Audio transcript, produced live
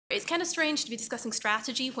It's kind of strange to be discussing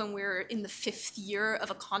strategy when we're in the 5th year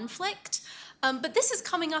of a conflict, but this is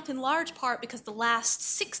coming up in large part because the last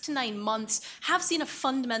 6 to 9 months have seen a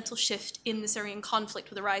fundamental shift in the Syrian conflict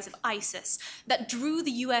with the rise of ISIS that drew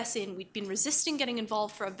the US in. We'd been resisting getting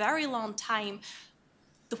involved for a very long time.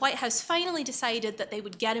 The White House finally decided that they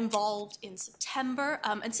would get involved in September,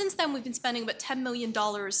 and since then we've been spending about $10 million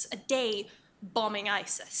a day bombing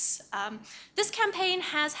ISIS. This campaign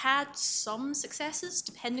has had some successes,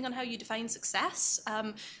 depending on how you define success.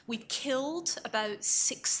 We've killed about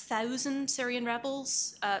 6,000 Syrian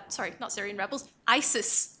rebels, sorry, not Syrian rebels,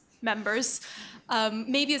 ISIS members,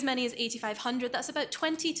 maybe as many as 8,500. That's about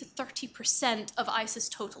 20 to 30% of ISIS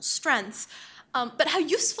total strength. But how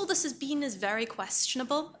useful this has been is very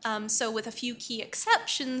questionable. So with a few key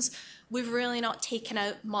exceptions, we've really not taken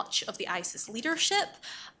out much of the ISIS leadership.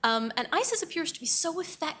 And ISIS appears to be so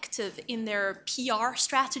effective in their PR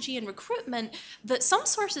strategy and recruitment that some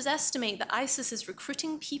sources estimate that ISIS is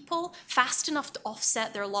recruiting people fast enough to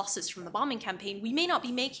offset their losses from the bombing campaign. We may not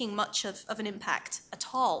be making much of an impact at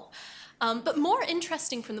all. But more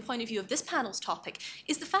interesting from the point of view of this panel's topic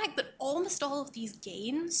is the fact that almost all of these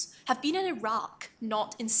gains have been in Iraq,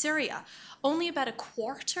 not in Syria. Only about a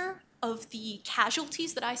quarter of the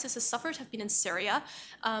casualties that ISIS has suffered have been in Syria.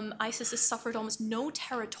 ISIS has suffered almost no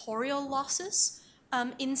territorial losses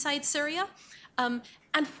inside Syria.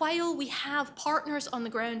 And while we have partners on the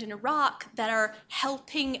ground in Iraq that are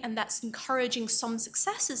helping and that's encouraging some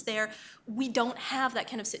successes there, we don't have that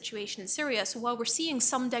kind of situation in Syria. So while we're seeing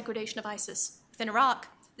some degradation of ISIS within Iraq,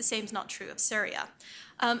 the same is not true of Syria.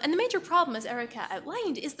 And the major problem, as Erica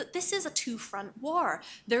outlined, is that this is a two-front war.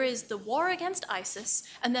 There is the war against ISIS,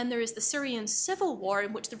 and then there is the Syrian civil war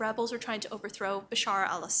in which the rebels are trying to overthrow Bashar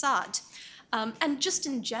al-Assad. And just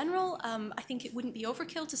in general, I think it wouldn't be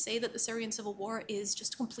overkill to say that the Syrian civil war is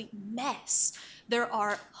just a complete mess. There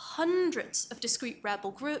are hundreds of discrete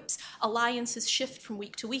rebel groups. Alliances shift from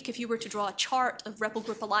week to week. If you were to draw a chart of rebel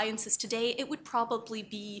group alliances today, it would probably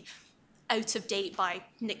be out of date by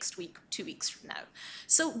next week, 2 weeks from now.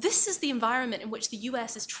 So this is the environment in which the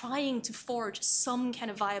US is trying to forge some kind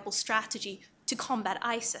of viable strategy to combat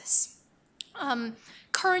ISIS.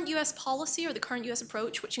 Current US policy, or the current US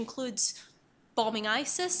approach, which includes bombing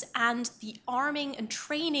ISIS and the arming and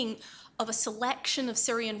training of a selection of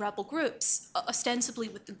Syrian rebel groups, ostensibly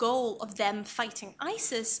with the goal of them fighting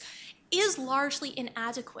ISIS, is largely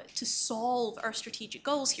inadequate to solve our strategic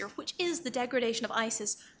goals here, which is the degradation of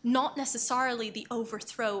ISIS, not necessarily the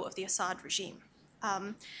overthrow of the Assad regime.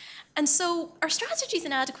 And so our strategy is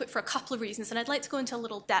inadequate for a couple of reasons, and I'd like to go into a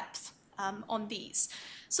little depth on these.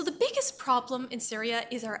 So the biggest problem in Syria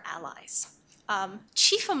is our allies.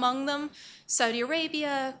 Chief among them, Saudi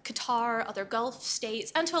Arabia, Qatar, other Gulf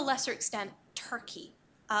states, and to a lesser extent, Turkey.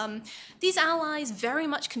 These allies very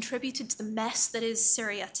much contributed to the mess that is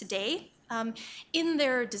Syria today. In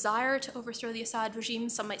their desire to overthrow the Assad regime,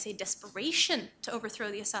 some might say desperation to overthrow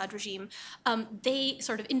the Assad regime, they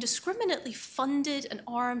sort of indiscriminately funded and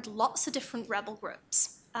armed lots of different rebel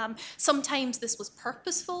groups. Sometimes this was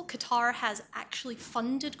purposeful. Qatar has actually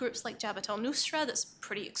funded groups like Jabhat al-Nusra, that's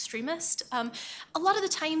pretty extremist. A lot of the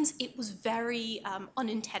times it was very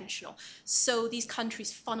unintentional. So these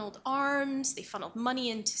countries funneled arms, they funneled money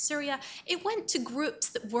into Syria. It went to groups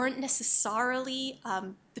that weren't necessarily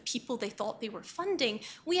the people they thought they were funding.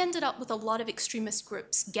 We ended up with a lot of extremist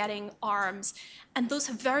groups getting arms, and those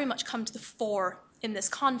have very much come to the fore in this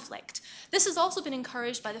conflict. This has also been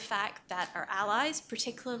encouraged by the fact that our allies,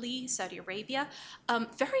 particularly Saudi Arabia,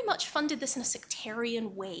 very much funded this in a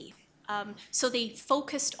sectarian way. So they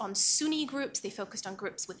focused on Sunni groups, they focused on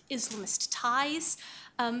groups with Islamist ties,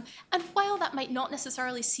 and while that might not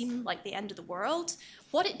necessarily seem like the end of the world,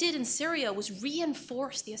 what it did in Syria was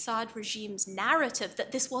reinforce the Assad regime's narrative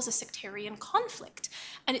that this was a sectarian conflict.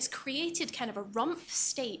 And it's created kind of a rump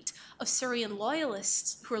state of Syrian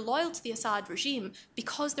loyalists who are loyal to the Assad regime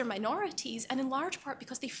because they're minorities, and in large part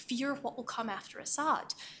because they fear what will come after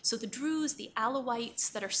Assad. So the Druze, the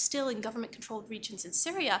Alawites that are still in government-controlled regions in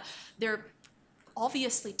Syria, they're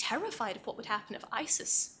obviously terrified of what would happen if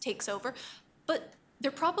ISIS takes over, but they're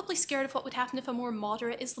probably scared of what would happen if a more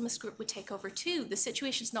moderate Islamist group would take over too. The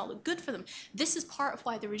situation's not look good for them. This is part of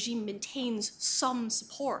why the regime maintains some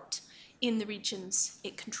support in the regions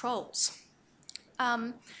it controls.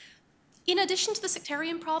 In addition to the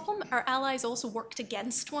sectarian problem, our allies also worked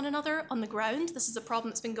against one another on the ground. This is a problem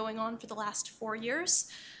that's been going on for the last 4 years.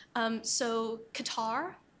 So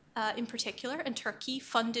Qatar, in particular, and Turkey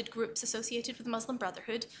funded groups associated with the Muslim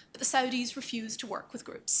Brotherhood, but the Saudis refused to work with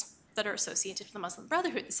groups that are associated with the Muslim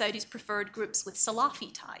Brotherhood. The Saudis preferred groups with Salafi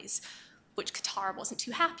ties. which Qatar wasn't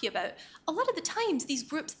too happy about, a lot of the times these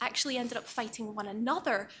groups actually ended up fighting one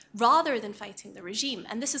another rather than fighting the regime.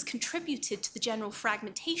 And this has contributed to the general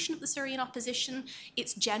fragmentation of the Syrian opposition,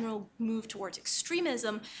 its general move towards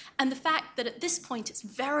extremism, and the fact that at this point it's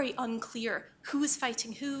very unclear who is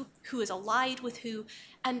fighting who is allied with who,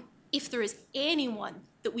 and if there is anyone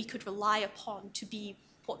that we could rely upon to be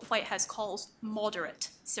what the White House calls moderate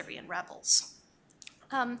Syrian rebels.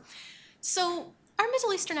 So our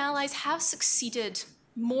Middle Eastern allies have succeeded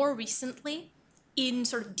more recently in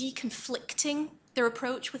sort of deconflicting their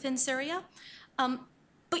approach within Syria.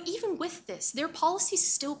 But even with this, their policies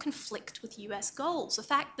still conflict with US goals, a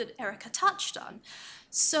fact that Erica touched on.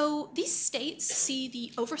 So these states see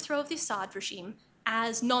the overthrow of the Assad regime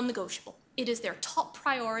as non-negotiable. It is their top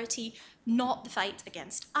priority, not the fight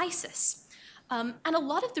against ISIS. And a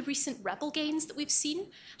lot of the recent rebel gains that we've seen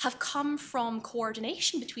have come from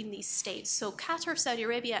coordination between these states. So Qatar, Saudi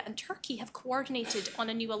Arabia, and Turkey have coordinated on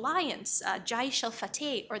a new alliance, Jaish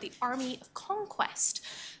al-Fateh, or the Army of Conquest.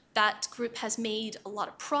 That group has made a lot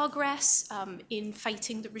of progress in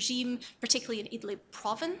fighting the regime, particularly in Idlib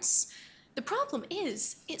province. The problem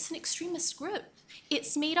is, it's an extremist group.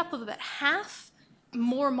 It's made up of about half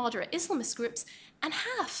more moderate Islamist groups and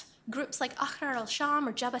half groups like Ahrar al-Sham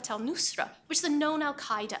or Jabhat al-Nusra, which is a known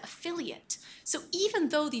al-Qaeda affiliate. So even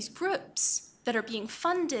though these groups that are being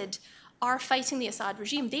funded are fighting the Assad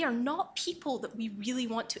regime, they are not people that we really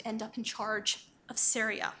want to end up in charge of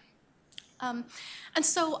Syria. And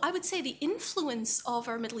so I would say the influence of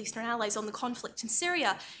our Middle Eastern allies on the conflict in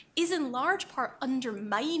Syria is in large part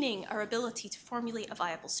undermining our ability to formulate a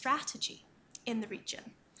viable strategy in the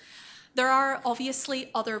region. There are obviously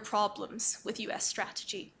other problems with US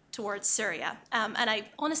strategy towards Syria, and I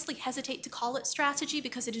honestly hesitate to call it strategy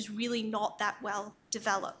because it is really not that well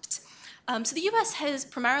developed. So the US is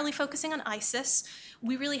primarily focusing on ISIS.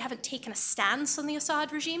 We really haven't taken a stance on the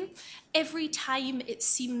Assad regime. Every time it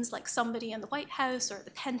seems like somebody in the White House or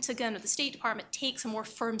the Pentagon or the State Department takes a more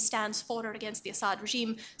firm stance forward against the Assad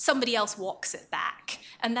regime, somebody else walks it back.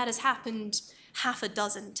 And that has happened half a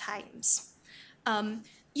dozen times.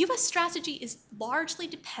 US strategy is largely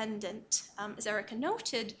dependent, as Erica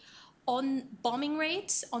noted, on bombing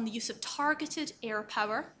raids, on the use of targeted air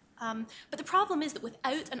power. But the problem is that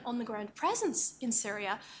without an on-the-ground presence in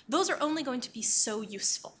Syria, those are only going to be so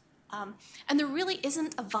useful. And there really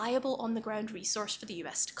isn't a viable on-the-ground resource for the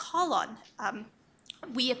US to call on.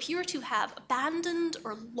 We appear to have abandoned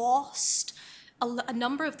or lost a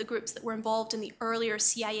number of the groups that were involved in the earlier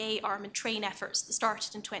CIA arm and train efforts that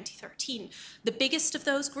started in 2013. The biggest of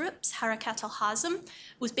those groups, Harakat al-Hazm,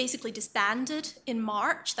 was basically disbanded in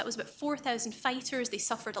March. That was about 4,000 fighters. They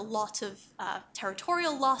suffered a lot of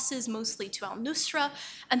territorial losses, mostly to al-Nusra,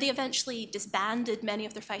 and they eventually disbanded. Many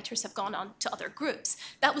of their fighters have gone on to other groups.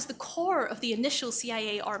 That was the core of the initial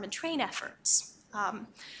CIA arm and train efforts.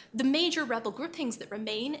 The major rebel groupings that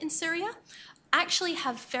remain in Syria actually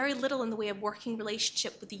have very little in the way of working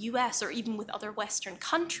relationship with the US or even with other Western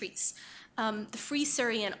countries. The Free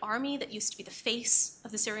Syrian Army that used to be the face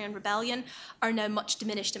of the Syrian rebellion are now much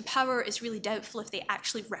diminished in power. It's really doubtful if they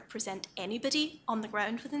actually represent anybody on the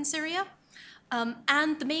ground within Syria.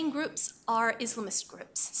 And the main groups are Islamist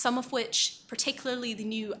groups, some of which, particularly the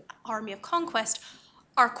new Army of Conquest,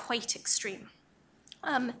 are quite extreme.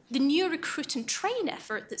 The new recruit and train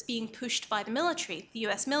effort that's being pushed by the military, the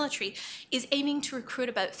US military, is aiming to recruit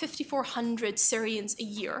about 5,400 Syrians a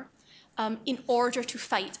year in order to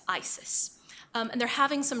fight ISIS. And they're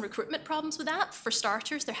having some recruitment problems with that. For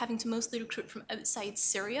starters, they're having to mostly recruit from outside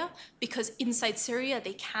Syria because inside Syria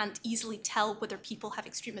they can't easily tell whether people have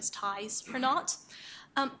extremist ties or not.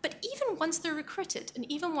 But even once they're recruited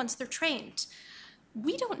and even once they're trained,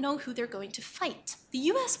 we don't know who they're going to fight. The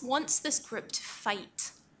US wants this group to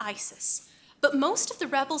fight ISIS, but most of the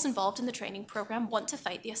rebels involved in the training program want to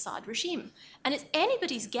fight the Assad regime. And it's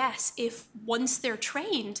anybody's guess if, once they're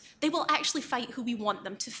trained, they will actually fight who we want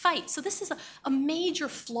them to fight. So this is a major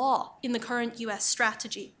flaw in the current US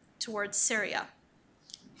strategy towards Syria.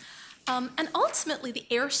 And ultimately, the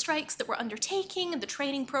airstrikes that we're undertaking and the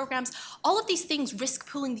training programs, all of these things risk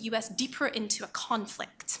pulling the US deeper into a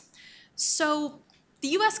conflict. So the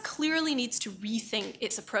US clearly needs to rethink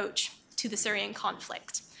its approach to the Syrian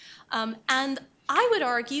conflict. And I would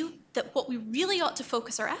argue that what we really ought to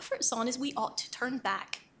focus our efforts on is we ought to turn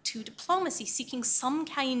back to diplomacy, seeking some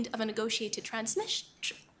kind of a negotiated transition.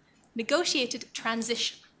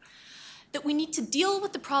 That we need to deal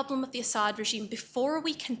with the problem of the Assad regime before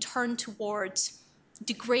we can turn towards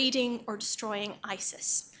degrading or destroying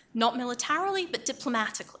ISIS, not militarily, but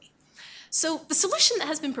diplomatically. So the solution that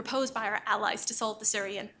has been proposed by our allies to solve the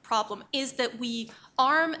Syrian problem is that we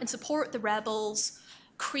arm and support the rebels,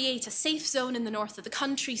 create a safe zone in the north of the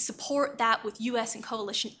country, support that with US and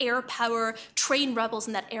coalition air power, train rebels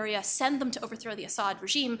in that area, send them to overthrow the Assad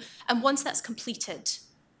regime, and once that's completed,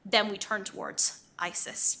 then we turn towards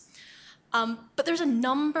ISIS. But there's a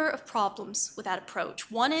number of problems with that approach.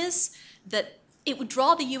 One is that it would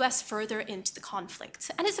draw the US further into the conflict,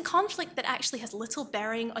 and it's a conflict that actually has little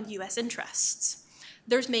bearing on US interests.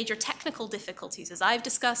 There's major technical difficulties, as I've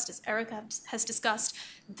discussed, as Erica has discussed.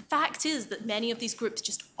 The fact is that many of these groups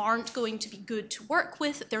just aren't going to be good to work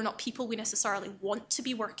with. They're not people we necessarily want to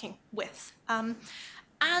be working with.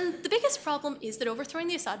 And the biggest problem is that overthrowing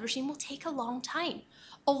the Assad regime will take a long time.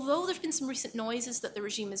 Although there's been some recent noises that the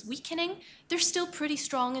regime is weakening, they're still pretty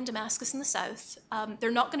strong in Damascus in the south.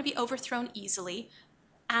 They're not going to be overthrown easily,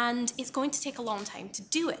 and it's going to take a long time to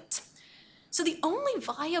do it. So the only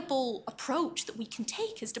viable approach that we can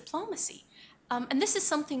take is diplomacy. And this is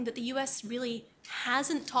something that the US really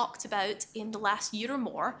hasn't talked about in the last year or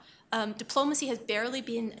more. Diplomacy has barely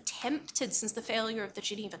been attempted since the failure of the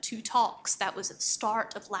Geneva II talks. That was at the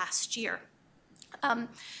start of last year.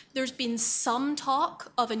 There's been some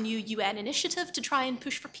talk of a new UN initiative to try and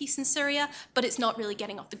push for peace in Syria, but it's not really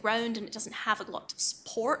getting off the ground and it doesn't have a lot of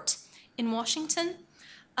support in Washington.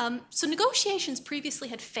 So negotiations previously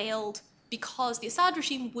had failed because the Assad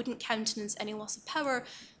regime wouldn't countenance any loss of power.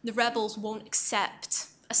 The rebels won't accept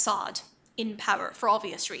Assad in power for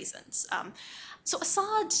obvious reasons. So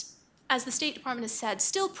Assad, as the State Department has said,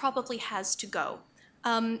 still probably has to go.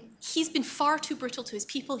 He's been far too brutal to his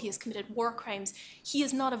people. He has committed war crimes. He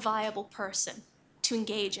is not a viable person to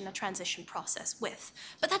engage in a transition process with.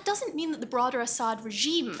 But that doesn't mean that the broader Assad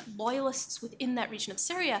regime, loyalists within that region of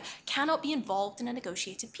Syria, cannot be involved in a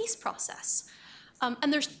negotiated peace process.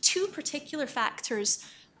 And there's two particular factors,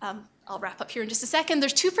 I'll wrap up here in just a second,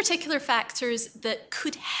 there's two particular factors that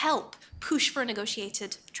could help push for a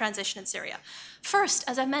negotiated transition in Syria. First,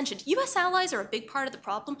 as I mentioned, US allies are a big part of the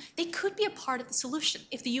problem. They could be a part of the solution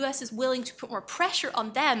if the US is willing to put more pressure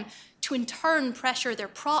on them to in turn pressure their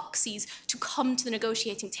proxies to come to the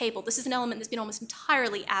negotiating table. This is an element that's been almost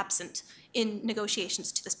entirely absent in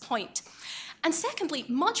negotiations to this point. And secondly,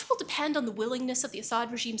 much will depend on the willingness of the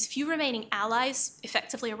Assad regime's few remaining allies,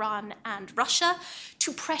 effectively Iran and Russia,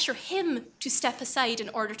 to pressure him to step aside in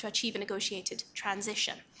order to achieve a negotiated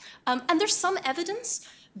transition. And there's some evidence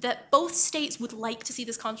that both states would like to see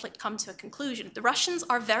this conflict come to a conclusion. The Russians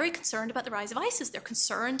are very concerned about the rise of ISIS. They're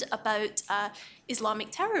concerned about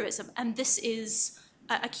Islamic terrorism, and this is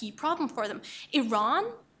a key problem for them.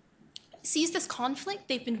 Iran sees this conflict,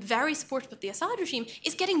 they've been very supportive of the Assad regime,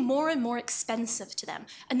 is getting more and more expensive to them.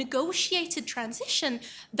 A negotiated transition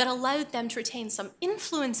that allowed them to retain some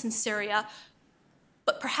influence in Syria,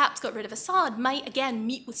 but perhaps got rid of Assad, might again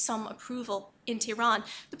meet with some approval in Tehran.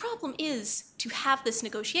 The problem is, to have this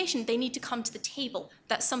negotiation, they need to come to the table.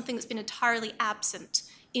 That's something that's been entirely absent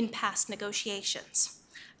in past negotiations.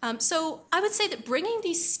 So I would say that bringing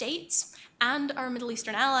these states and our Middle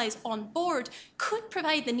Eastern allies on board could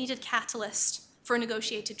provide the needed catalyst for a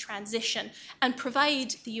negotiated transition and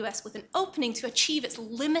provide the US with an opening to achieve its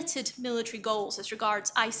limited military goals as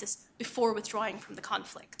regards ISIS before withdrawing from the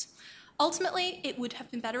conflict. Ultimately, it would have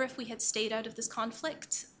been better if we had stayed out of this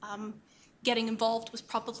conflict. Getting involved was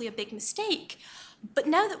probably a big mistake. But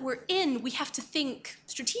now that we're in, we have to think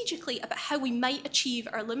strategically about how we might achieve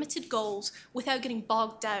our limited goals without getting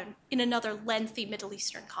bogged down in another lengthy Middle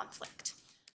Eastern conflict.